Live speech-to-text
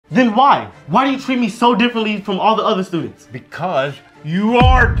Then why? Why do you treat me so differently from all the other students? Because you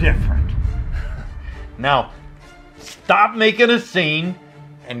are different. Now, stop making a scene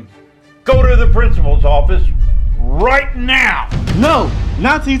and go to the principal's office right now. No,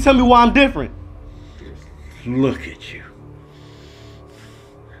 not till you tell me why I'm different. Look at you.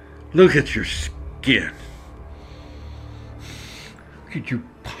 Look at your skin. Could you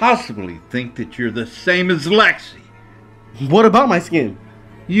possibly think that you're the same as Lexi? What about my skin?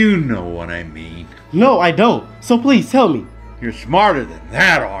 You know what I mean. No, I don't. So please tell me. You're smarter than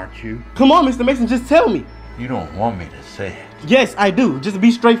that, aren't you? Come on, Mr. Mason, just tell me. You don't want me to say it. Yes, I do. Just be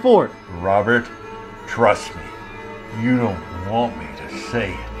straightforward. Robert, trust me. You don't want me to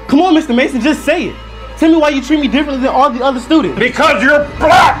say it. Come on, Mr. Mason, just say it. Tell me why you treat me differently than all the other students. Because you're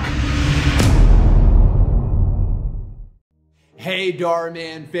black! Hey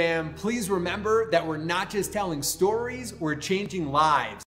Doorman fam, please remember that we're not just telling stories, we're changing lives.